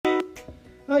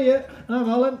Hiya, I'm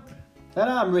Alan. And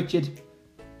I'm Richard.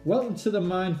 Welcome to the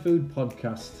Mind Food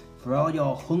Podcast. For all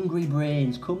your hungry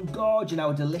brains, come gorge in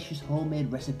our delicious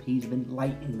homemade recipes of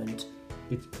enlightenment.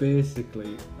 It's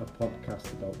basically a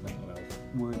podcast about mental health.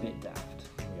 We're a bit daft.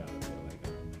 We are a bit like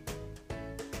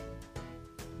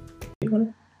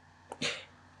it.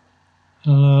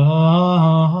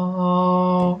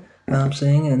 Hello. I'm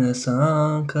singing a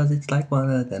song cause it's like one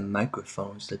of them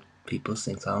microphones that people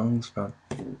sing songs from.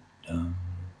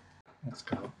 Let's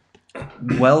go.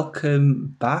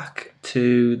 Welcome back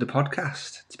to the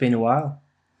podcast. It's been a while.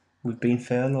 We've been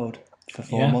furloughed for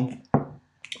 4 months.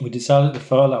 We decided to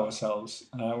furlough ourselves.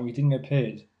 We didn't get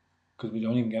paid because we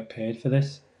don't even get paid for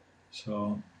this.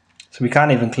 So we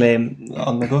can't even claim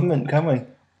on the government, can we?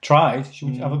 Tried.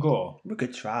 Should we have a go? We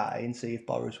could try and see if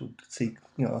Boris would see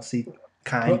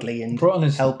kindly and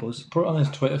help us. Put on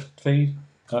his Twitter feed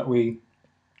that we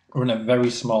run a very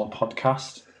small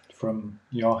podcast from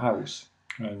your house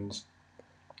and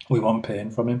we weren't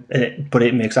paying from him. But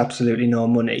it makes absolutely no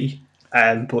money.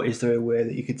 But is there a way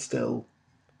that you could still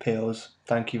pay us?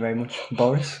 Thank you very much,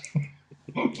 Boris.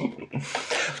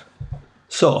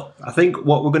 So, I think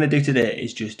what we're going to do today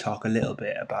is just talk a little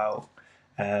bit about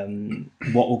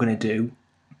what we're going to do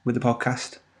with the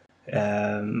podcast,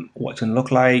 what it's going to look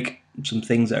like, some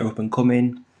things that are up and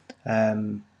coming,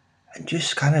 and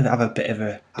just kind of have a bit of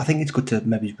a... I think it's good to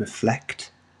maybe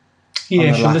reflect.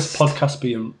 Yeah, should this podcast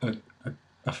be a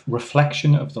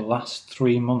reflection of the last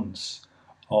 3 months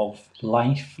of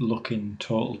life looking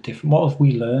totally different? What have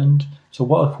we learned? So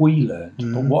what have we learned?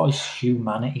 But what has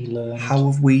humanity learned? How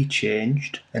have we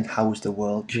changed and how has the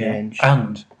world changed? Yeah.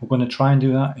 And we're going to try and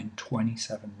do that in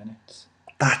 27 minutes.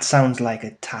 That sounds like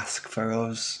a task for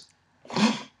us.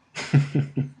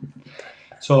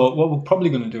 So what we're probably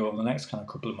going to do over the next kind of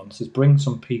couple of months is bring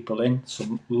some people in,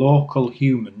 some local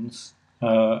humans,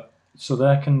 so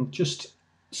they can just...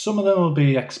 Some of them will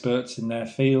be experts in their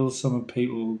fields. Some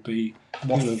people will be...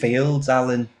 What fields,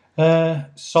 Alan?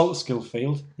 Saltskill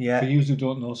Field. Yeah. For you who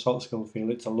don't know Saltskill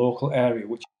Field, it's a local area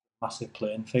which is a massive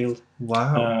playing field.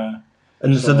 Wow.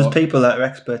 And so there's people that are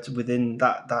experts within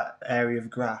that area of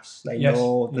grass. They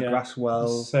know the grass well.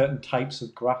 There's certain types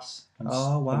of grass. And,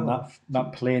 wow. And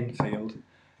that playing field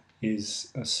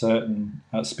is a certain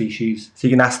species. So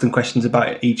you can ask them questions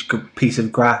about each piece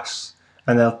of grass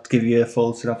and they'll give you a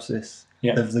full synopsis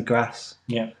of the grass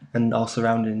and all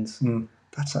surroundings.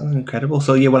 That sounds incredible.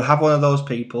 So we'll have one of those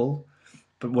people,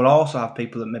 but we'll also have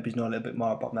people that maybe know a little bit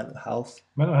more about mental health.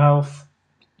 Mental health,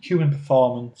 human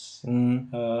performance,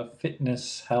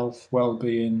 fitness, health,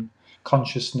 well-being,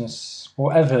 consciousness,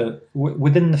 whatever,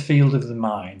 within the field of the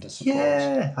mind, I suppose.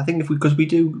 Yeah, I think because we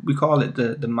call it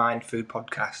the Mind Food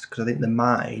Podcast, because I think the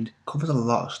mind covers a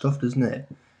lot of stuff, doesn't it?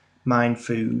 Mind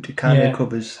food, it kind of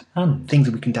covers things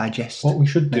that we can digest. What we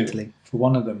should mentally do for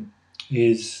one of them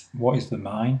is, what is the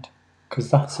mind?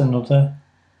 Because that's another...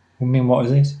 I mean, what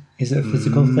is it? Is it a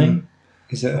physical thing?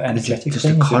 Is it an energetic just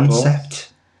thing? Just a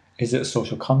concept? Is it a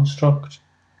social construct?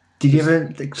 Did you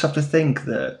ever stop to think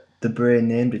that the brain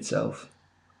named itself?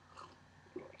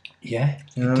 Yeah,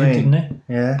 you know it did, didn't it?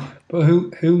 Yeah. But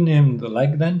who named the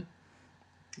leg then?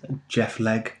 Jeff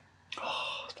Legg.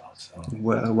 Oh, that's so...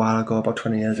 A while ago, about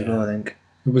 20 years ago, I think.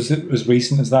 Was it as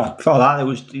recent as that? Before that,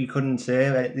 you couldn't say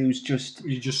it. It was just...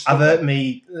 I've hurt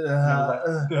me.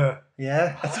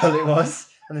 Yeah, that's all it was.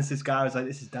 And this guy was like,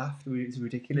 "This is daft. It's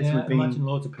ridiculous." Yeah, imagine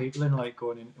loads of people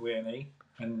going into A&E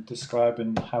and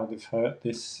describing how they've hurt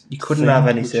this. You couldn't have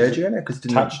any surgery on it because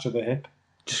attached to the hip.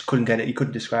 Just couldn't get it. You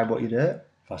couldn't describe what you'd hurt.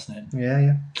 Fascinating.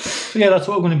 Yeah. So that's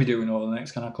what we're going to be doing over the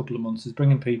next kind of couple of months, is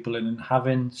bringing people in and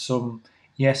having some.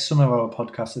 Yes, some of our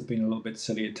podcasts have been a little bit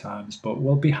silly at times, but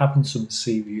we'll be having some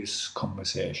serious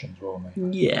conversations, won't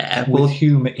we? Yeah, with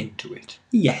humour into it.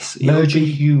 Yes, merging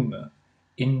humour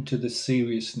into the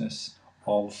seriousness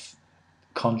of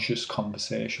conscious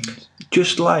conversations.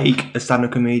 Just like a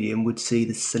stand-up comedian would see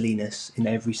the silliness in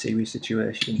every serious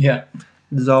situation. Yeah.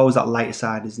 There's always that lighter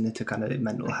side, isn't it, to kind of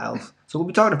mental health. So we'll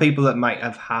be talking to people that might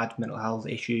have had mental health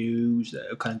issues,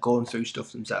 that are kind of going through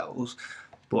stuff themselves.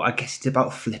 But I guess it's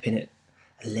about flipping it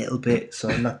a little bit. So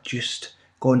not just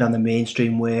going down the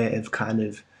mainstream way of kind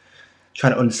of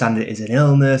trying to understand it as an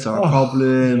illness or a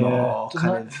problem or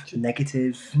kind of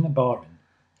negative. Isn't it boring?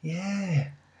 Yeah.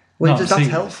 Well, that's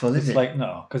helpful, is it?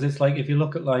 No, because it's like if you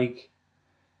look at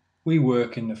we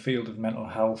work in the field of mental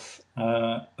health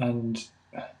and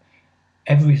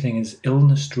everything is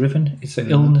illness driven. It's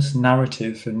an illness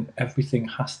narrative and everything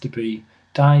has to be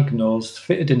diagnosed,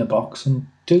 fitted in a box. And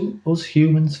do us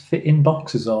humans fit in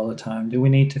boxes all the time? Do we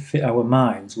need to fit our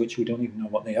minds, which we don't even know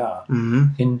what they are,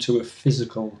 into a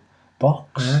physical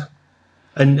box? Yeah.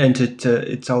 And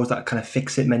to it's always that kind of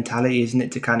fix it mentality, isn't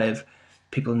it? To kind of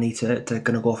people need to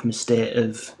kind of go from a state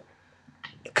of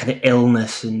kind of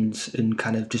illness and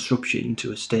kind of disruption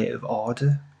to a state of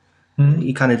order.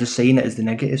 You kind of just seeing it as the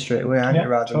negative straight away, aren't you?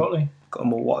 Rather totally. than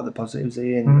what are the positives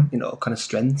here and kind of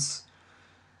strengths.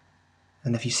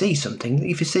 And if you see something,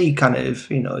 if you see kind of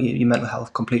your mental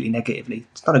health completely negatively,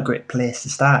 it's not a great place to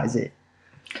start, is it?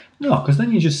 No, because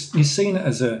then you're seeing it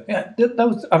as a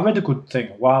I read a good thing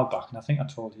a while back, and I think I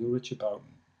told you, Rich, about.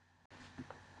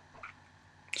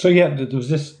 So yeah, there was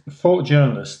this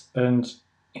photojournalist, and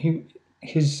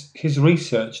his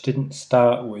research didn't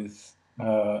start with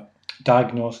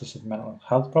diagnosis of mental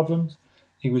health problems.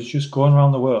 He was just going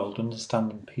around the world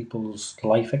understanding people's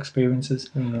life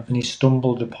experiences, and he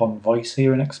stumbled upon voice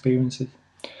hearing experiences.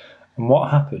 And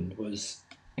what happened was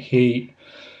he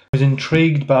was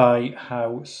intrigued by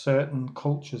how certain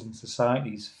cultures and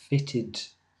societies fitted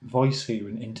voice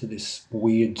hearing into this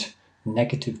weird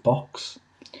negative box.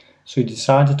 So he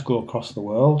decided to go across the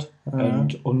world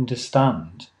and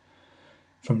understand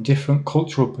from different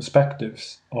cultural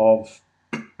perspectives of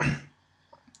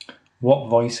what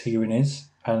voice hearing is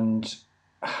and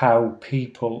how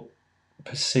people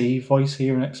perceive voice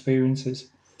hearing experiences.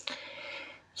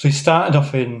 So he started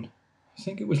off in, I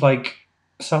think it was like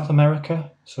South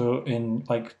America, so in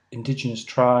like indigenous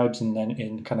tribes, and then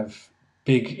in kind of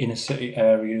big inner city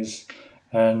areas,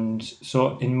 and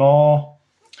so in more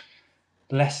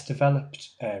less developed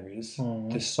areas,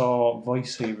 they saw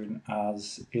voice hearing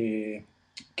as a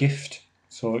gift.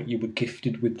 So you were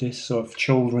gifted with this. So if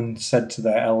children said to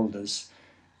their elders,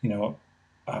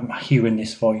 I'm hearing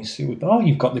this voice, it would,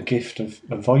 you've got the gift of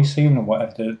voice hearing, or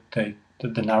whatever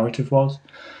the narrative was.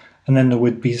 And then there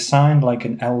would be assigned like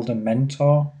an elder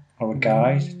mentor or a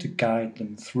guide to guide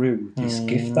them through this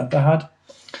gift that they had.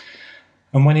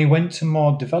 And when he went to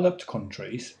more developed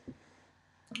countries,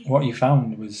 what he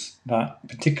found was that,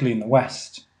 particularly in the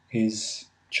West, his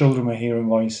children were hearing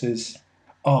voices.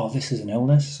 Oh, this is an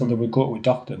illness. So they would go to a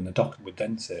doctor, and the doctor would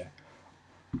then say,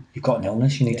 "You've got an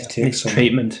illness. You need to take some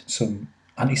treatment, some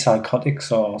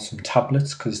antipsychotics or some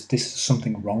tablets, because this is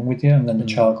something wrong with you." And then the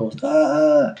child goes,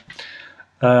 "Ah!"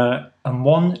 And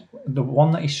the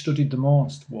one that he studied the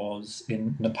most was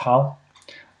in Nepal,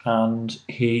 and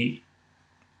he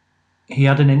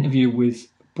had an interview with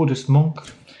a Buddhist monk,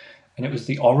 and it was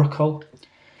the oracle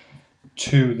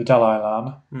to the Dalai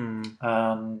Lama,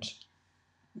 and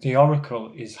the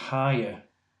oracle is higher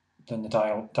than the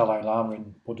Dalai Lama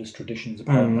in Buddhist traditions,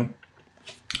 apparently.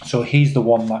 So he's the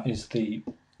one that is the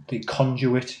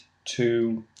conduit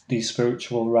to the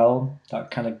spiritual realm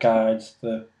that kind of guides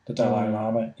the Dalai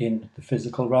Lama in the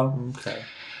physical realm. Okay.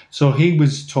 So he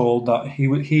was told that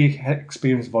he had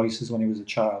experienced voices when he was a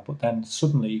child, but then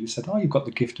suddenly he said, you've got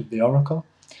the gift of the oracle.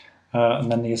 And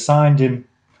then they assigned him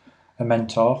a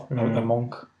mentor, a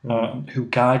monk, who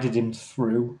guided him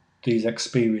through these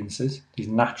experiences, these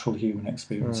natural human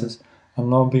experiences.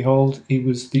 And lo and behold, he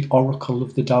was the oracle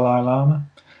of the Dalai Lama.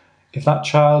 If that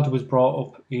child was brought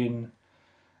up in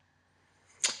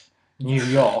New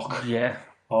York,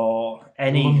 or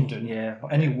London,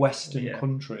 or any Western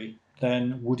country,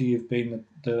 then would he have been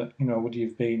would he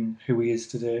have been who he is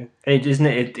today? It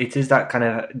is that kind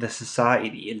of the society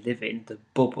that you live in, the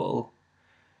bubble,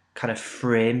 kind of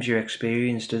frames your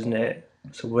experience, doesn't it?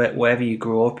 So wherever you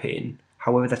grow up in,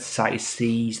 however that society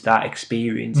sees that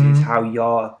experience is how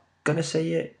you're gonna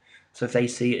see it. So if they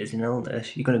see it as an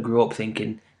illness, you're gonna grow up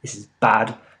thinking, this is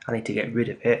bad, I need to get rid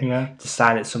of it. It's a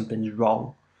sign that something's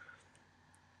wrong.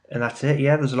 And that's it.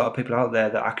 Yeah, there's a lot of people out there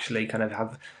that actually kind of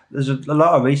have. There's a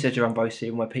lot of research around voice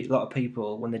hearing where a lot of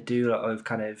people, when they do a lot of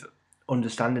kind of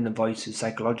understanding the voices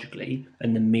psychologically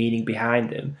and the meaning behind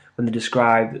them, when they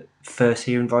describe first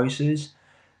hearing voices,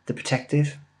 the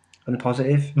protective and the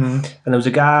positive. And there was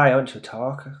a guy I went to a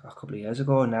talk a couple of years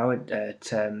ago now at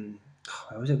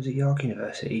where was it? Was it York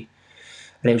University?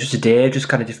 And it was just a day, just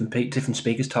kind of different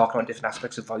speakers talking about different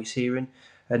aspects of voice hearing.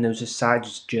 And there was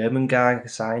this German guy, a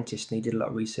scientist, and he did a lot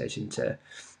of research into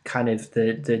kind of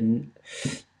the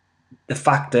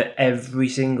fact that every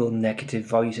single negative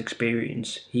voice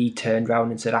experience, he turned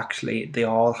around and said, actually, they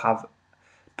all have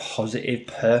positive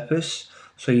purpose.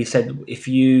 So he said, if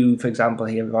you, for example,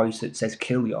 hear a voice that says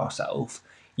kill yourself,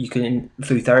 you can,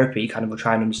 through therapy, kind of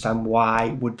try and understand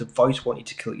why would the voice want you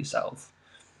to kill yourself?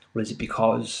 Well, is it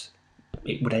because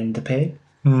it would end the pain?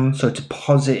 So it's a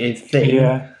positive thing.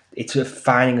 Yeah. It's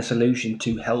finding a solution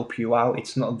to help you out.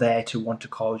 It's not there to want to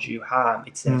cause you harm.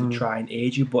 It's there to try and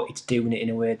aid you, but it's doing it in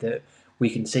a way that we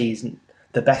can see isn't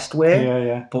the best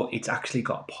way. But it's actually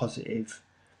got a positive,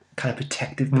 kind of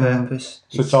protective purpose.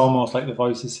 So it's almost like the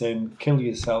voice is saying, kill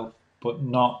yourself, but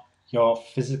not your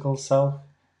physical self,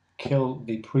 kill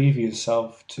the previous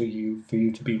self for you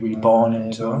to be reborn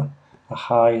into a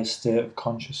higher state of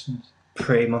consciousness.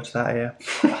 Pretty much that, yeah.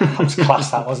 That was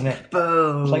class, that, wasn't it?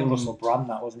 Boom. Like Russell Brand,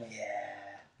 that, wasn't it?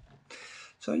 Yeah.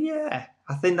 So yeah,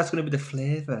 I think that's going to be the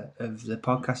flavour of the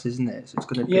podcast, isn't it? So it's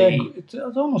going to be... it's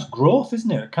almost growth,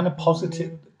 isn't it? Kind of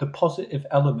positive, the positive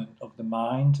element of the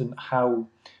mind and how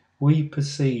we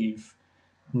perceive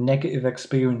negative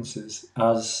experiences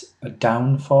as a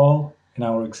downfall in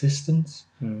our existence.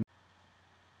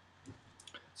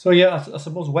 So yeah, I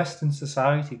suppose Western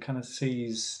society kind of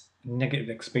sees negative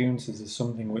experiences as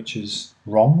something which is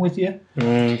wrong with you.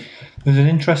 There's an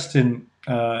interesting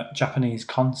Japanese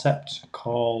concept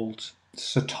called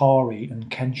Satori and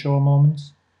Kensho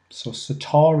moments. So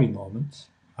Satori moments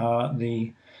are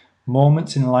the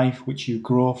moments in life which you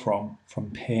grow from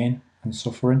pain and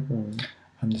suffering.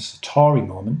 And the Satori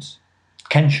moments,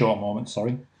 Kensho moments,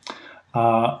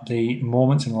 are the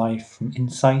moments in life from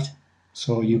insight.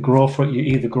 So you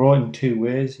either grow in two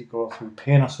ways. You grow through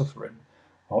pain or suffering,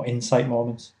 or insight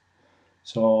moments.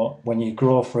 So when you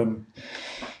grow from,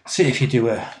 say, if you do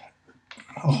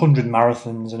 100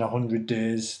 marathons in 100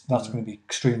 days, that's going to be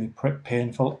extremely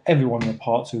painful. Everyone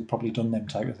reports who've probably done them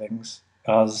type of things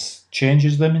as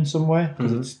changes them in some way,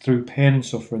 because it's through pain and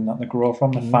suffering that they grow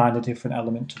from. They find a different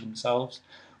element to themselves.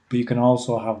 But you can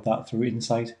also have that through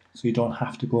insight, so you don't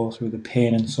have to go through the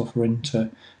pain and suffering to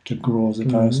grow as a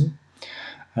person.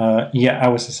 Yet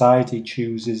our society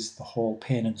chooses the whole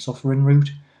pain and suffering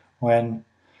route, when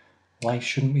life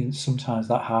shouldn't be sometimes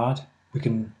that hard. We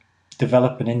can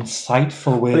develop an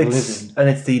insightful way of living. And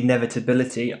it's the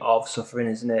inevitability of suffering,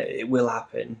 isn't it? It will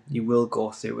happen. You will go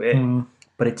through it.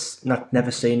 But it's never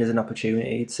seen as an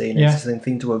opportunity. It's seen as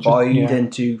something to avoid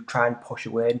and to try and push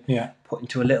away and put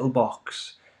into a little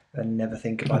box and never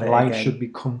think about it again. Life should be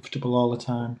comfortable all the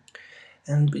time.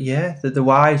 And the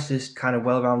wisest kind of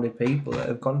well-rounded people that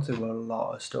have gone through a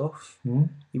lot of stuff. You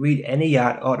read any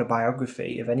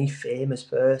autobiography of any famous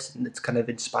person that's kind of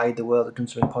inspired the world or done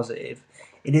something positive,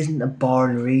 it isn't a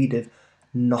boring read of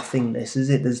nothingness, is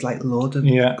it? There's like loads of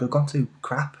people who've gone through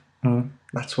crap.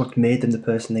 That's what made them the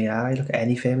person they are. You look at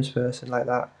any famous person like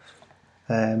that.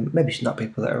 Maybe it's not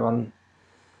people that are on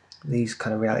these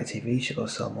kind of reality TV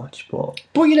shows so much, but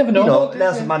you never know.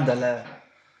 Nelson Mandela,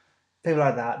 people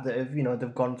like that have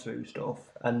they've gone through stuff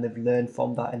and they've learned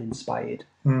from that and inspired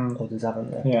others,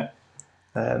 haven't they? Yeah.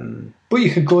 But you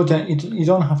could go down. You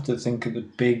don't have to think of the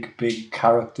big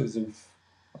characters of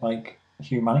like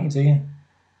humanity,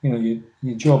 do you?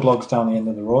 Your Joe Bloggs down the end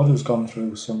of the road who's gone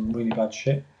through some really bad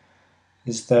shit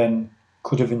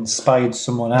could have inspired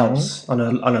someone else on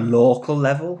a local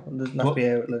level. It doesn't have to be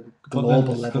a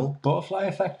global level. The butterfly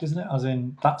effect, isn't it? As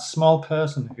in that small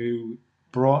person who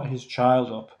brought his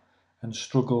child up and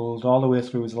struggled all the way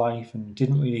through his life and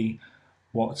didn't really,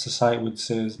 what society would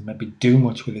say is maybe do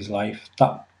much with his life.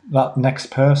 That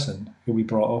next person who we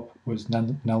brought up was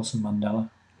Nelson Mandela.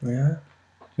 Yeah.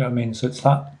 You know what I mean? So it's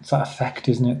that effect,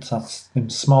 isn't it? That's them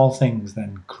small things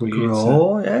then creates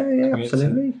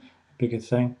absolutely. Bigger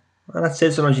thing. And I'd say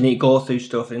sometimes you need to go through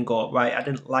stuff and go, right, I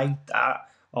didn't like that,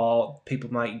 or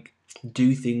people might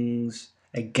do things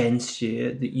against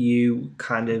you that you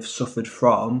kind of suffered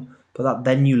from, but that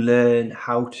then you learn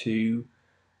how to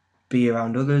be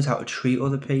around others, how to treat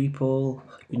other people,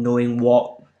 knowing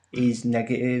what is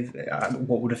negative,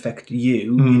 what would affect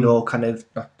you, kind of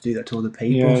not to do that to other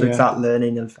people. So it's that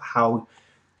learning of how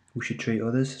we should treat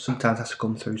others. Sometimes has to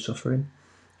come through suffering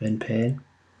and pain.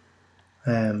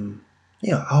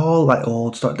 All like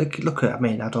old stuff. Look at,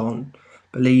 I don't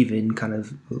believe in kind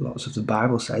of lots of the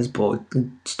Bible says, but the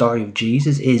story of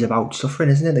Jesus is about suffering,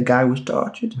 isn't it? The guy was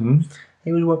tortured.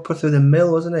 He was put through the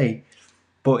mill, wasn't he?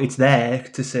 But it's there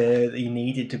to say that he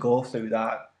needed to go through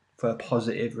that for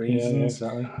positive reasons. Yeah,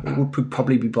 exactly. It would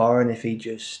probably be boring if he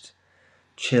just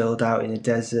chilled out in the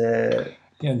desert.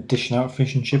 Yeah, and dishing out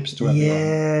fish and chips to everyone.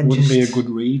 Yeah, wouldn't be a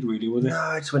good read, really, would it?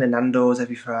 No, just went to Nando's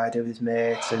every Friday with his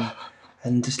mates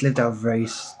and just lived out a very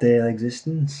stale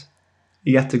existence.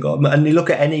 You have to go, and you look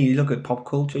at pop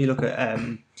culture. You look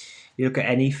at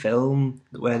any film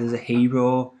where there's a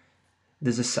hero.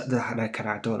 There's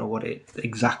I don't know what it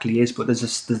exactly is, but there's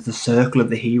the circle of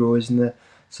the hero, isn't there?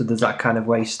 So there's that kind of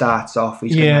way he starts off.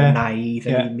 He's kind of naive,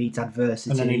 and he meets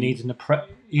adversity, and then he needs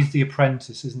he's the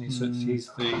apprentice, isn't he? So he's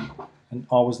and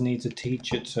always needs a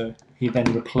teacher he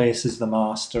then replaces the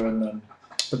master, and then.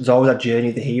 But there's always that journey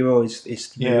of the hero is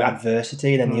through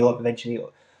adversity, and then he'll eventually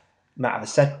might have a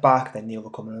setback, then they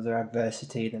overcome another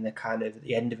adversity, and then they're kind of at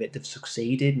the end of it they've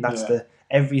succeeded, and that's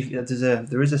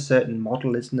there is a certain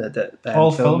model, isn't there, that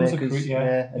all films are Greek,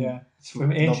 it's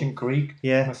from ancient Greek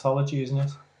mythology, isn't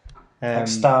it? Like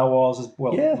Star Wars as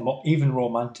well. Yeah. Even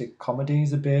romantic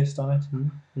comedies are based on it.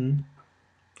 Mm-hmm.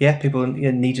 Yeah, people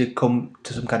need to come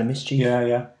to some kind of mischief.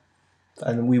 Yeah.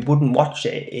 And we wouldn't watch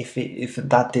it if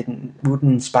that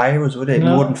wouldn't inspire us, would it?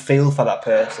 No. We wouldn't feel for that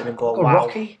person and go, wow.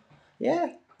 Rocky. Yeah,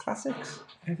 classics.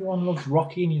 Everyone loves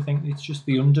Rocky, and you think it's just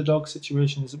the underdog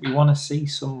situation. Is that we want to see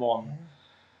someone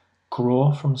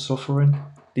grow from suffering.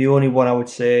 The only one I would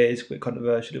say is quite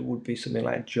controversial. It would be something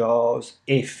like Jaws,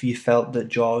 if you felt that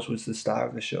Jaws was the star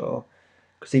of the show,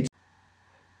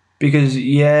 because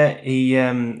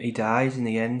he dies in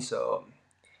the end, so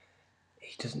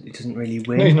he doesn't really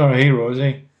win. No, he's not a hero, is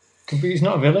he? But he's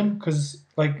not a villain, because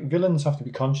like villains have to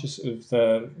be conscious of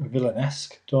the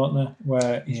villainesque, don't they?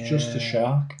 Where he's just a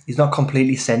shark. He's not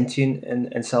completely sentient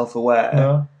and self-aware.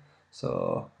 No.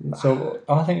 So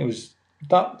I think it was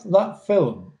that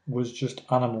film was just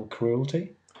animal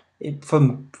cruelty.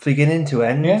 From beginning to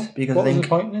end. Yeah. Because what I think was the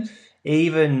point in it?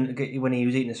 Even when he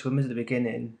was eating the swimmers at the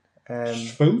beginning,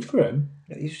 food for him.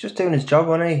 He was just doing his job,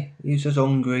 wasn't he? He was just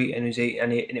hungry, and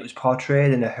it was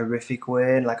portrayed in a horrific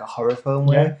way, in like a horror film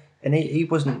way. Yeah. And he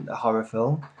wasn't a horror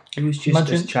film. He was just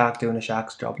a shark doing a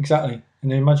shark's job. Exactly.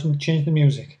 And then imagine change the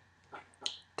music,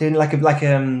 doing like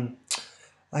a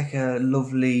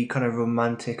lovely kind of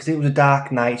romantic, because it was a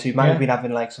dark night, so he might have been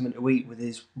having like something to eat with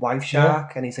his wife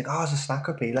shark, and he's like, "Oh, it's a snack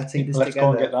up here. Let's eat this together. Let's go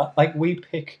and get that." Like we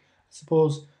pick, I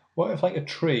suppose, what if like a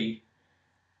tree,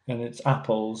 and it's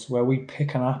apples, where we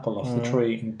pick an apple off the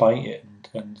tree and bite it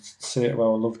and say to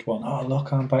our loved one, "Oh,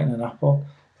 look, I'm biting an apple.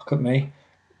 Look at me."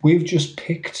 We've just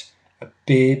picked a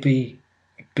baby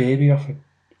off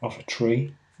a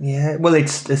tree. Yeah, well,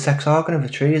 it's the sex organ of a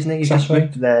tree, isn't it? You just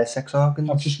ripped their sex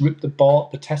organs. I've just ripped the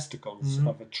testicles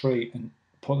of a tree and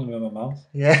put them in my mouth.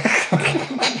 Yeah.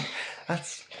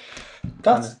 That's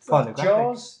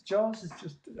Jaws. Jaws is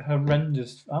just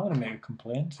horrendous. I'm going to make a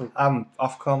complaint.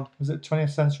 Ofcom. Was it 20th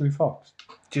Century Fox?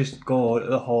 Just go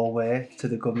the whole way to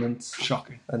the government.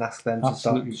 Shocking. And ask them to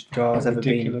stop Jaws ever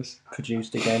being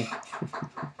produced again.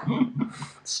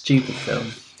 Stupid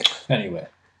film. Anyway.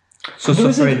 So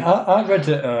suffering. I read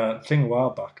a thing a while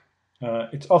back.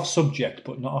 It's off subject,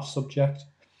 but not off subject.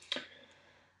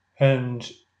 And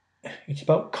it's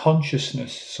about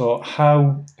consciousness. So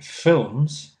how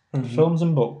films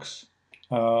and books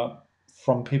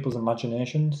from people's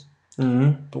imaginations.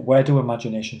 Mm-hmm. But where do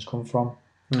imaginations come from?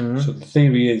 Mm-hmm. So the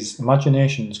theory is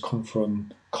imaginations come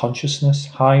from consciousness,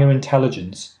 higher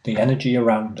intelligence, the energy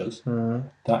around us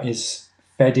that is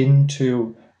fed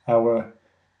into our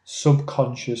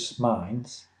subconscious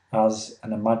minds as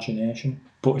an imagination,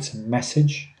 but it's a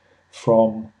message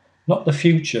from not the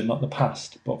future, not the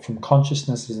past, but from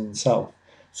consciousness in itself.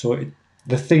 So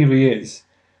the theory is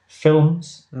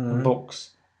films and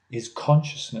books is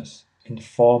consciousness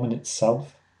informing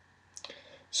itself.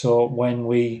 So when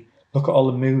we look at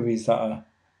all the movies that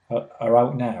are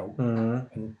out now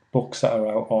and books that are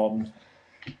out on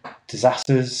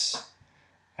disasters,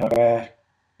 where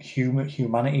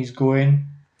humanity's going.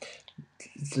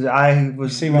 I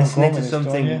was listening to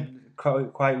something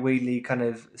quite weirdly kind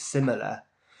of similar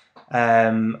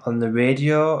on the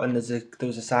radio, and there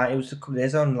was a scientist. It was a couple of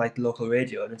days on like local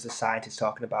radio, and there's a scientist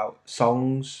talking about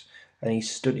songs, and he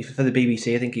studied for the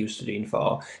BBC. I think he was studying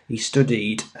for. He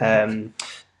studied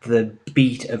the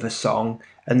beat of a song,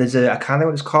 and I can't know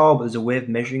what it's called, but there's a way of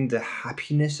measuring the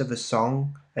happiness of a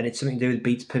song, and it's something to do with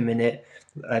beats per minute.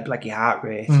 Like your heart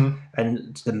rate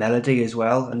and the melody as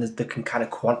well, and they can kind of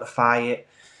quantify it.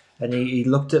 And he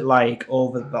looked at like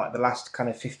over like the last kind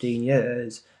of 15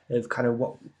 years of kind of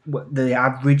what the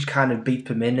average kind of beat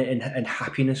per minute and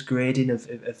happiness grading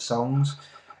of songs,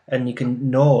 and you can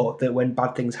know that when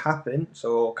bad things happen,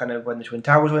 so kind of when the Twin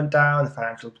Towers went down, the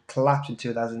financial collapse in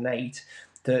 2008,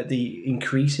 the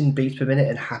increase in beats per minute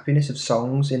and happiness of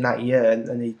songs in that year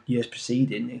and the years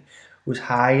preceding was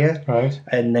higher, right?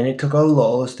 And then it took a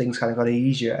lull as things kind of got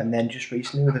easier, and then just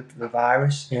recently with the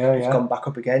virus, it's gone back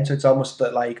up again. So it's almost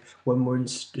that like when we're in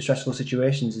stressful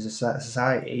situations as a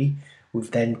society, we've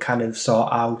then kind of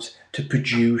sought out to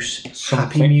produce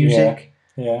happy music.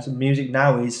 Yeah. So music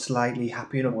now is slightly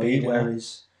happy and upbeat,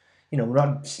 whereas we're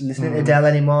not listening to Adele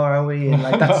anymore, are we? And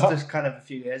like that's just kind of a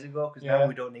few years ago, because now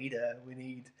we don't need her. We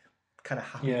need kind of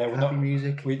happy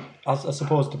music. I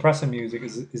suppose depressing music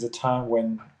is a time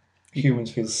when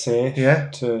humans feel safe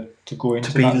to go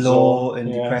into to be that low zone. And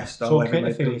depressed. It's okay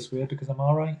to feel this way because I'm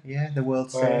all right. Yeah, the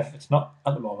world's safe. It's not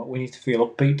at the moment. We need to feel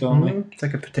upbeat, don't we? It's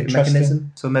like a protective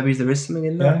mechanism. So maybe there is something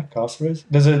in there. Yeah, of course there is.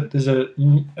 There's a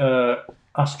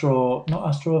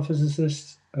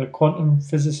astrophysicist, a quantum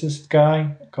physicist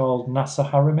guy called NASA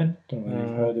Harriman. Don't know if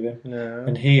you've heard of him. No.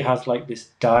 And he has like this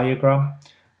diagram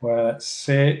where,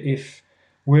 say, if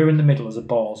we're in the middle as a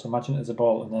ball. So imagine it as a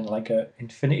ball, and then like a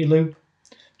infinity loop.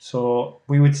 So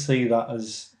we would see that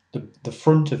as the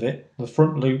front of it, the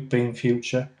front loop being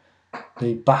future,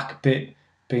 the back bit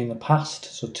being the past.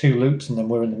 So two loops, and then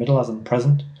we're in the middle as in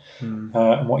present.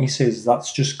 And what he says,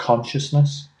 that's just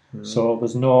consciousness. So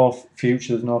there's no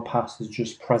future, there's no past, there's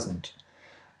just present.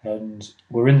 And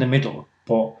we're in the middle,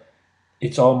 but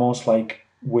it's almost like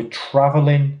we're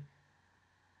traveling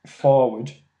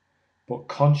forward, but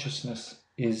consciousness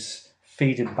is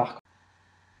feeding back.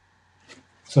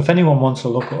 So if anyone wants to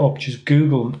look it up, just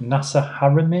Google Nasser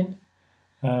Haramein,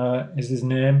 is his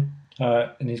name,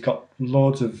 and he's got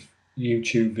loads of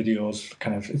YouTube videos.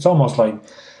 It's almost like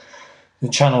the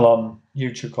channel on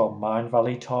YouTube called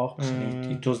Mindvalley Talks, and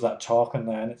he does that talk in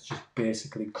there, and it's just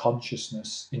basically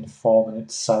consciousness informing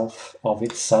itself of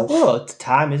itself. Well, it's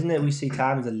time, isn't it? We see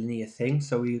time as a linear thing,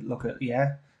 so we look at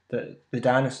the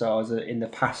dinosaurs are in the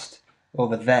past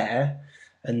over there,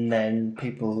 and then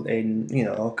people in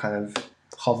kind of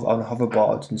on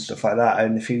hoverboards and stuff like that are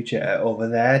in the future over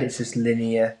there. It's this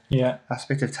linear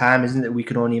aspect of time, isn't it? We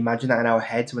can only imagine that in our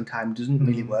heads when time doesn't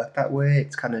really work that way.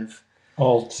 It's kind of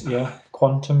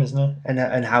quantum, isn't it?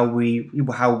 And how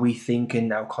we think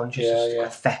and our consciousness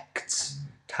affects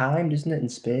time, doesn't it, in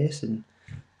space? And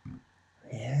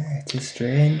it is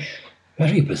strange.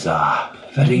 Very bizarre.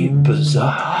 Very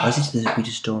bizarre. As it's that we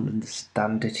just don't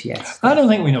understand it yet. I don't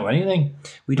think we know anything.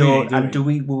 We don't. Really, do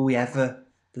we? Will we ever?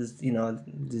 There's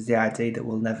the idea that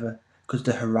we'll never, because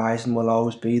the horizon will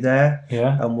always be there.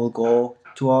 Yeah. And we'll go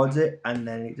towards it, and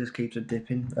then it just keeps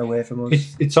dipping away from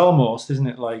us. It's almost, isn't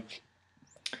it, like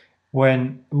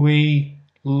when we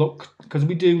look, because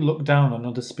we do look down on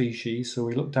other species. So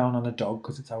we look down on a dog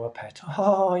because it's our pet.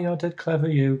 Oh, you're dead clever,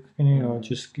 you. And,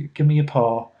 just give me your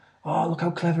paw. Oh, look how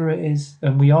clever it is.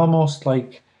 And we almost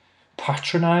like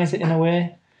patronise it in a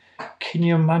way. Can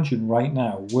you imagine right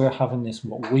now we're having this,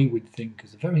 what we would think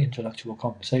is a very intellectual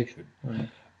conversation,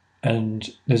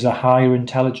 and there's a higher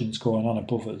intelligence going on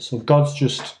above us. So God's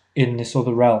just in this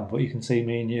other realm, but you can see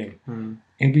me and you.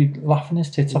 He'd be laughing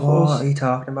his tits off at us. What are you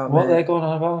talking about? What they're going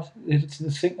on about? They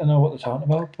think they know what they're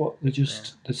talking about, but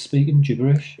they're speaking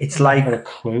gibberish. It's like a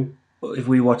clue. If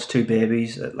we watch two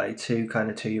babies, like two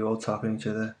 2-year-olds talking to each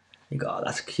other, you go, "Oh,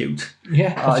 that's cute."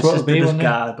 Yeah, that's what they just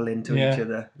garble into each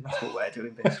other. That's what we're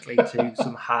doing basically to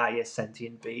some higher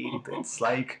sentient being. But it's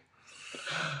like,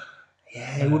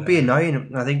 it would be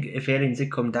annoying. I think if aliens did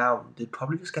come down, they'd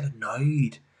probably just get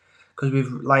annoyed because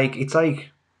it's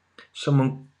like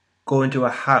someone going to a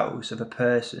house of a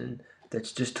person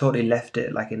that's just totally left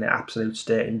it like in an absolute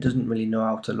state and doesn't really know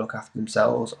how to look after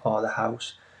themselves or the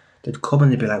house. They'd come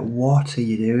and they'd be like, "What are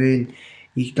you doing?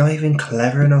 You're not even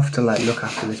clever enough to look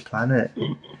after this planet.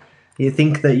 You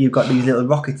think that you've got these little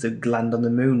rockets that land on the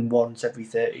moon once every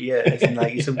 30 years and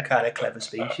you're some kind of clever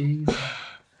species."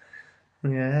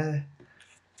 Yeah.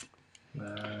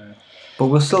 But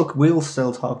we'll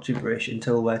still talk gibberish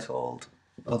until we're told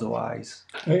otherwise.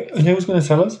 And who's going to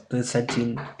tell us? The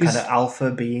sentient kind of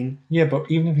alpha being. Yeah,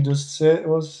 but even if he does say it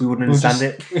was, we wouldn't understand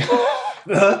it.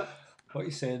 What are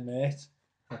you saying, mate?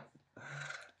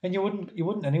 And you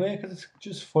wouldn't anyway, because it's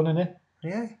just fun, innit?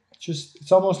 Yeah.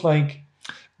 It's almost like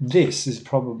this is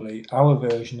probably our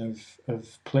version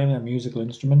of playing a musical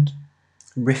instrument.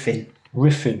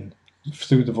 Riffing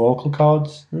through the vocal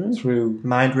cords, through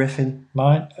mind riffing.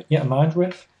 Mind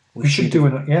riff. We should do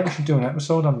an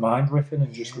episode on mind riffing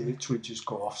and just literally just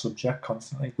go off subject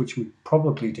constantly, which we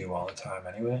probably do all the time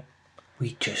anyway.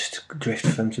 We just drift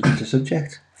from subject to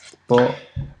subject, but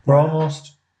we're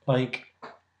almost like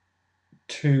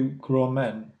two grown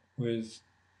men with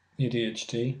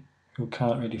ADHD who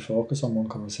can't really focus on one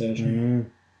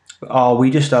conversation. Or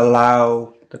we just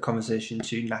allow the conversation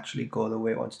to naturally go the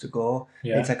way it wants to go.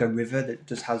 Yeah. It's like a river that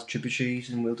just has tributaries,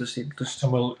 and we'll just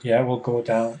and we'll go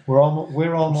down. We're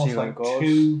almost like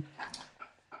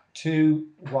two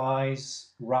wise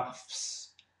rafts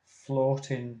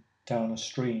floating down a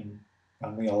stream,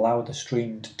 and we allow the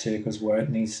stream to take us where it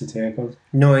needs to take us,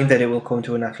 knowing that it will come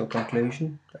to a natural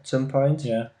conclusion at some point.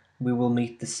 Yeah, we will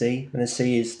meet the sea, and the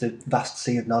sea is the vast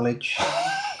sea of knowledge.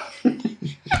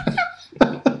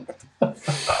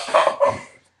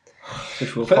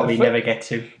 Which we'll probably never get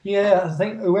to. Yeah, I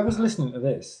think whoever's listening to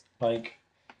this,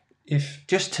 if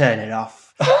just turn it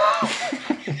off.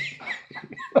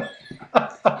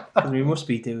 We must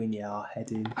be doing your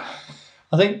head in.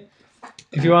 I think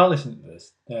if you are listening to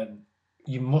this, then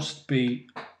you must be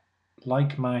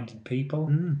like-minded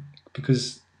people,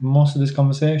 because most of this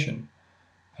conversation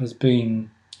has been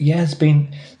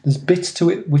there's bits to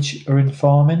it which are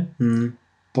informing,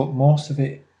 but most of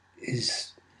it is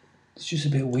It's just a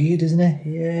bit weird, isn't it?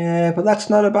 Yeah, but that's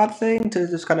not a bad thing to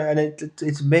just kind of, and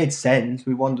it's made sense.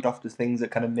 We wandered off to things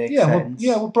that kind of make sense. We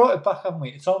brought it back, haven't we?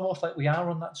 It's almost like we are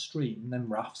on that stream, them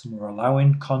rafts, and we're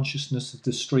allowing consciousness of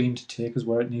the stream to take us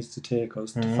where it needs to take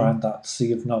us to find that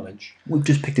sea of knowledge. We've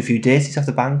just picked a few daisies off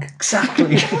the bank. Exactly.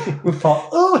 We thought,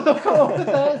 oh, look over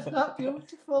there, isn't that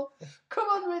beautiful? Come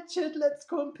on, Richard, let's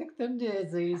go and pick them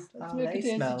daisies. Let's make a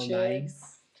daisy chain.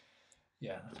 Nice.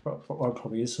 Yeah, that's what it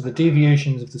probably is. So the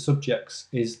deviations of the subjects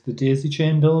is the daisy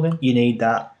chain building. You need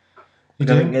that.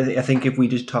 I think if we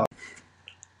just talk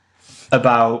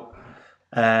about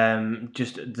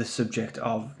just the subject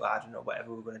of, I don't know,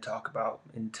 whatever we're going to talk about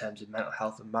in terms of mental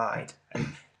health and mind, and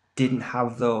didn't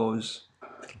have those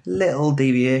little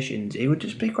deviations, it would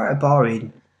just be quite a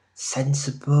boring,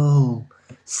 sensible,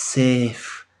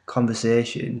 safe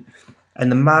conversation. And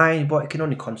the mind, but it can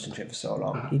only concentrate for so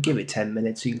long. You give it 10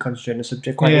 minutes, you can concentrate on a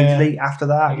subject quite easily. After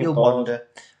that, you'll wander.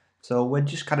 So we're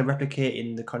just kind of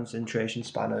replicating the concentration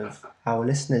span of our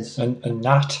listeners. And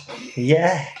Nat.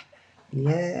 Yeah.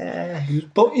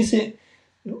 But is it,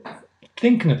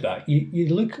 thinking of that,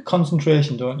 you look at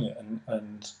concentration, don't you?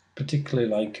 And particularly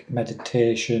like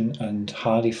meditation and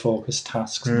highly focused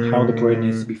tasks and how the brain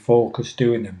needs to be focused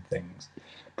doing them things.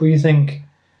 But you think,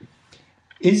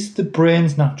 is the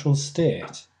brain's natural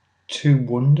state to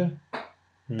wonder?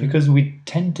 Because we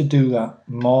tend to do that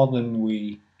more than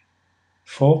we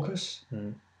focus.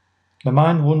 The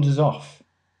mind wanders off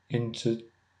into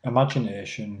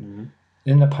imagination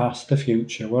in the past, the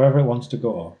future, wherever it wants to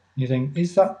go. You think,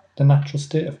 is that the natural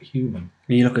state of a human?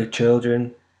 You look at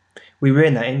children, we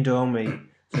rein that in, don't we?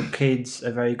 So kids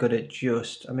are very good at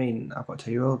just, I mean, I've got a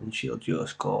 2-year-old and she'll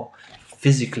just go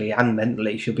physically and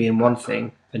mentally. She'll be in one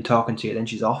thing and talking to you, then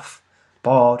she's off,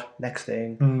 bored, next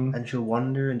thing, and she'll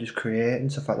wander and just create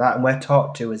and stuff like that. And we're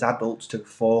taught to, as adults, to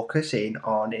focus in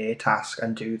on a task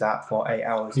and do that for 8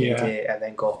 hours a day and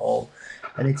then go home.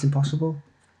 And it's impossible.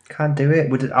 Can't do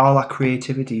it. All that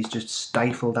creativity is just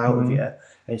stifled out of you. And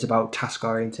it's about task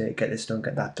oriented, get this done,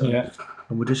 get that done. Yeah.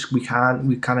 And you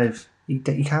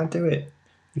can't do it.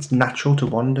 It's natural to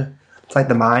wander. It's like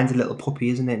the mind's a little puppy,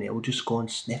 isn't it? It will just go and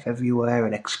sniff everywhere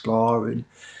and explore, and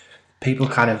people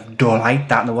kind of don't like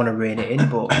that and they want to rein it in.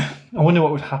 But I wonder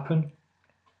what would happen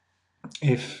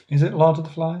if, is it Lord of the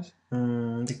Flies?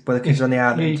 Where the kids are on the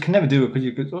island. Yeah, you can never do it because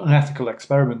it's an ethical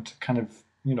experiment to kind of,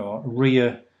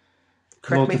 rear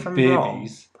Correct me loads if of I'm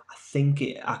babies. wrong. I think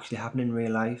it actually happened in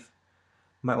real life.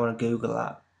 Might want to Google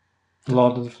that.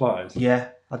 Lord of the Flies? Yeah.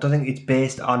 I don't think it's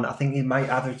based on, I think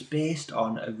it's based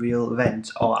on a real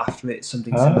event, or after it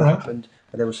something similar happened,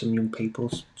 where there were some young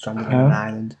people stranded on an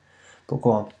island. But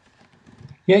go on.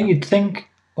 Yeah, you'd think,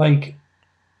 like,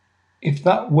 if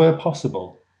that were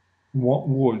possible, what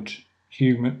would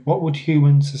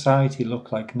human society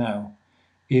look like now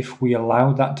if we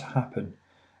allowed that to happen,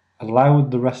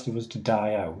 allowed the rest of us to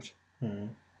die out,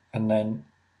 and then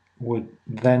were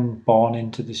then born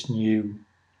into this new...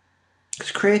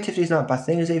 Because creativity is not a bad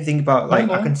thing, is it? If you think about, like,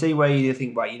 I can see where you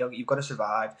think, right, you've got to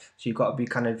survive, so you've got to be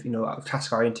kind of,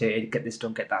 task oriented, get this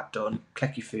done, get that done,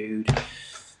 collect your food,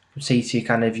 see to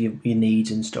kind of your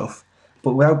needs and stuff.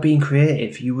 But without being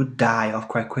creative, you would die off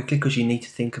quite quickly because you need to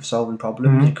think of solving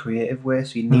problems in a creative way.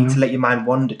 So you need to let your mind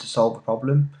wander to solve a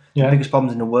problem. Yeah. The biggest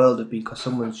problems in the world have been because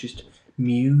someone's just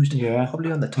mused,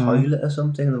 probably on the toilet or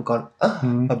something, and they've gone,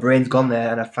 my brain's gone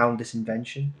there and I found this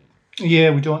invention.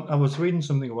 Yeah, we don't. I was reading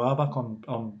something a while back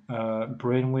on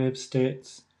brainwave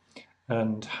states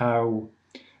and how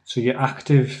your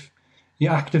active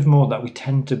mode that we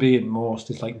tend to be in most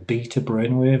is like beta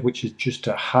brainwave, which is just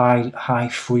a high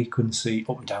frequency,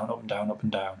 up and down, up and down, up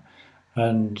and down,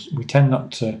 and we tend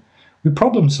not to. We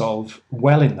problem solve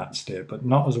well in that state, but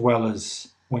not as well as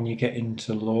when you get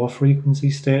into lower frequency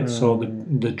states. So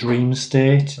the dream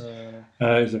state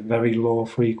is a very low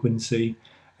frequency.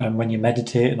 And when you're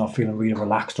meditating or feeling really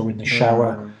relaxed or in the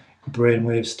shower, the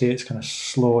brainwave states kind of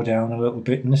slow down a little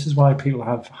bit. And this is why people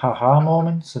have ha-ha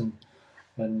moments and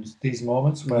these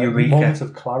moments where moments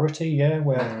of clarity,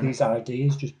 where these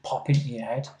ideas just pop into your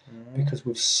head because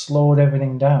we've slowed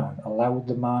everything down, allowed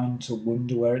the mind to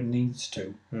wonder where it needs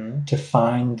to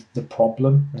find the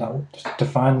problem, to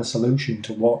find the solution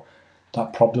to what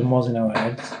that problem was in our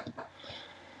heads.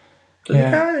 So the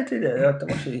guy that did it, I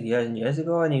watched it years and years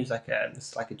ago, and he was like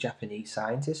a Japanese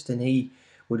scientist, and he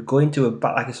would go into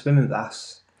a swimming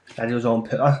bath, and his own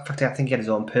pool. In fact, I think he had his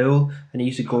own pool, and he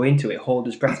used to go into it, hold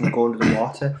his breath, and go under the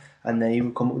water, and then he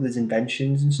would come up with his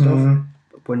inventions and stuff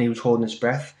when he was holding his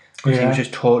breath, because he was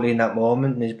just totally in that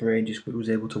moment, and his brain just was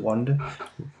able to wander.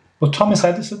 Well, Thomas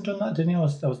Edison done that, didn't he? I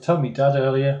was telling my dad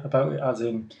earlier about it, as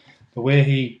in the way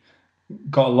he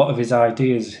got a lot of his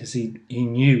ideas, because he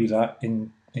knew that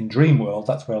in Dreamworld,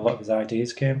 that's where a lot of his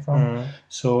ideas came from.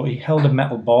 So he held a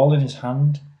metal ball in his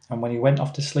hand, and when he went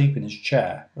off to sleep in his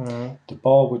chair, the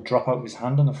ball would drop out of his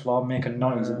hand on the floor, make a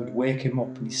noise that would wake him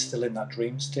up, and he's still in that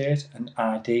dream state, and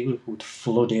ideas would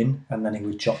flood in, and then he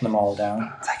would jot them all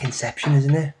down. It's like Inception,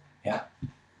 isn't it? Yeah.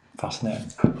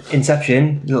 Fascinating.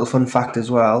 Inception, little fun fact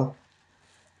as well,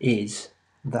 is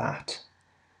that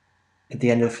at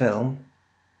the end of the film,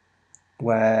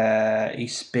 where he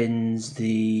spins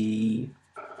the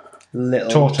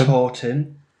little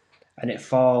totem and it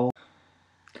falls.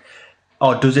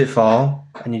 Or does it fall?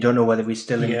 And you don't know whether he's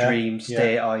still in dream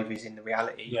state or if he's in the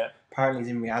reality. Yeah. Apparently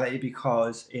he's in reality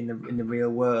because in the real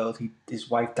world, his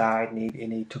wife died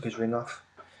and he took his ring off.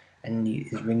 And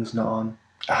his ring's not on.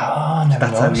 Ah, never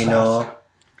That's how you that. know.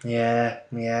 Yeah.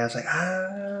 I was like,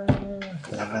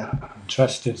 clever.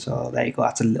 Interesting. So there you go.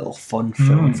 That's a little fun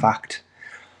film fact.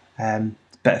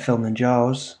 Better film than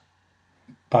Jaws.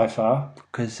 By far.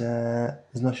 Because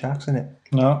there's no sharks in it.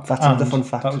 No. That's another fun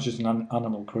fact. That was just an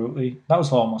animal cruelty. That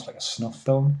was almost like a snuff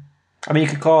film. I mean, you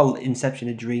could call Inception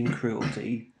a dream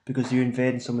cruelty because you're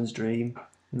invading someone's dream,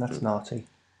 and that's naughty.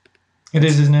 It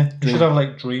is, isn't it? You should have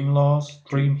like dream laws.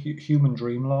 Human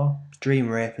dream law. Dream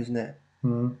rape, isn't it?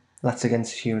 That's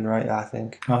against human right, I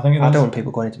think. I think it is. I don't want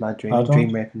people going into my dream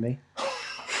raping me.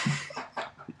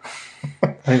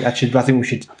 I think we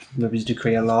should maybe just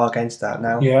decree a law against that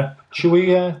now. Yeah. Should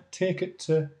we take it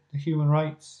to the human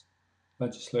rights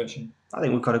legislation? I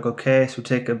think we've got a good case. We'll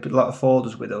take a lot of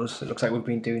folders with us. It looks like we've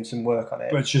been doing some work on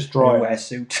it. But it's just dry. Wear a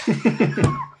suit.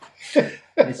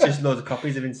 It's just loads of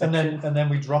copies of Inception. And then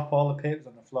we drop all the papers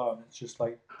on the floor, and it's just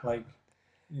like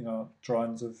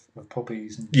drawings of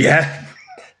puppies. And yeah.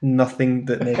 Nothing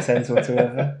that makes sense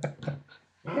whatsoever.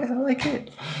 Yeah, I like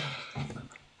it.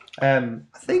 I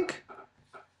think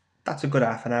that's a good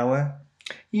half an hour.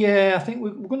 Yeah, I think we're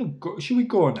going to go. Should we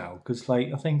go now? Because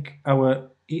I think our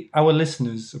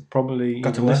listeners are probably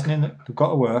listening. They've got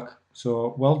to work.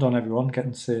 So well done, everyone,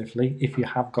 getting safely. If you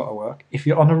have got to work, if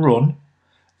you're on a run,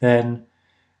 then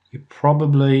you're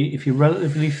probably, if you're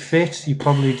relatively fit, you're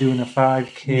probably doing a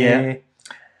 5K. Yeah.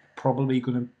 Probably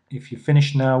going to, if you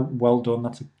finish now, well done.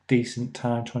 That's a decent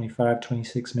time, 25,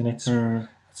 26 minutes.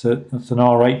 That's an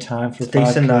all right time for a 5K.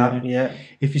 Decent that, yeah.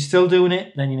 If you're still doing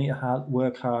it, then you need to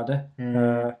work harder.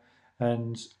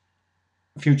 And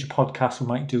future podcasts, we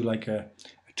might do like a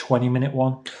 20-minute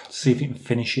one to see if you can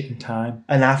finish it in time.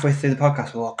 And halfway through the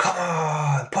podcast, we'll go, come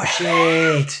on, push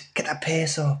it, get that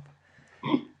pace up.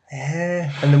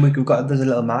 Yeah, and then there's a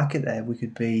little market there. We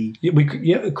could be. Yeah,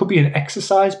 it could be an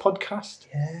exercise podcast.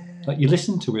 Yeah, like you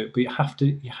listen to it, but you have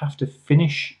to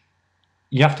finish.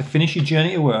 You have to finish your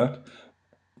journey to work.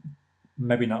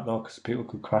 Maybe not though, because people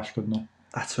could crash, couldn't they?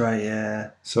 That's right. Yeah.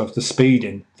 So if they're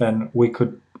speeding, then we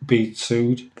could be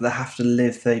sued. But they have to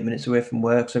live 30 minutes away from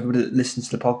work. So everybody that listens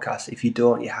to the podcast, if you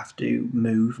don't, you have to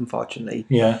move. Unfortunately.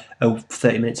 Yeah.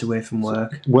 30 minutes away from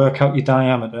work. So work out your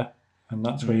diameter, and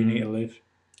that's where you need to live.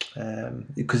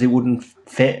 Because it wouldn't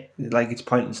fit. Like it's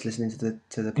pointless listening to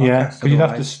the podcast. Yeah, because you'd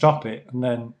have to stop it, and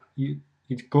then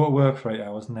you'd go to work for 8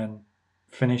 hours, and then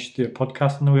finish the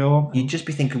podcast on the way home. You'd just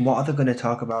be thinking, what are they going to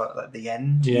talk about at the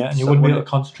end? Yeah, and you wouldn't be able to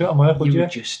concentrate on work, would you?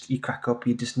 You crack up.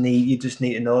 You just need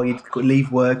to know. You'd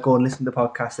leave work, go and listen to the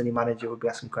podcast, and your manager would be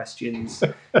asking questions.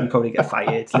 You'd probably get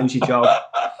fired, lose your job,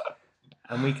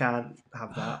 and we can't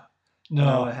have that. No, in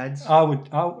our heads.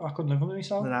 I couldn't live with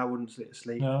myself. Then I wouldn't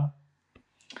sleep. No.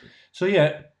 So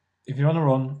yeah, if you're on a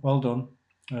run, well done.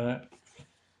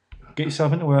 Get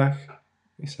yourself into work.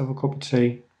 Get yourself a cup of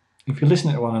tea. If you're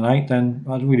listening to one tonight, then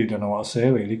I really don't know what to say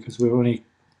really, because we're only,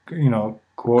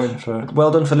 quoting for.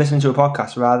 Well done for listening to a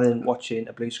podcast rather than watching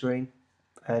a blue screen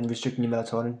and restricting your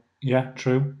melatonin. Yeah,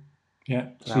 true. Yeah,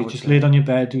 so you just laid on your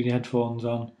bed with your headphones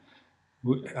on.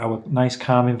 Our nice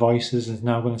calming voices is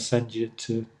now going to send you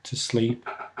to sleep,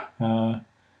 and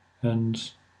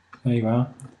there you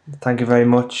are. Thank you very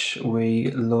much.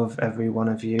 We love every one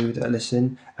of you that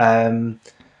listen.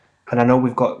 And I know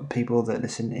we've got people that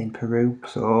listen in Peru.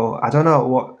 So I don't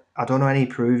know any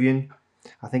Peruvian.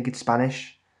 I think it's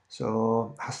Spanish.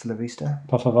 So hasta la vista.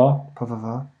 Por favor. Por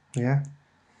favor. Yeah.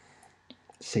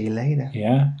 See you later.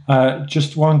 Yeah.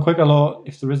 Just one quick hello.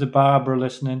 If there is a Barbara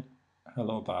listening,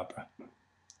 hello Barbara.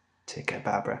 Take care,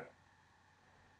 Barbara.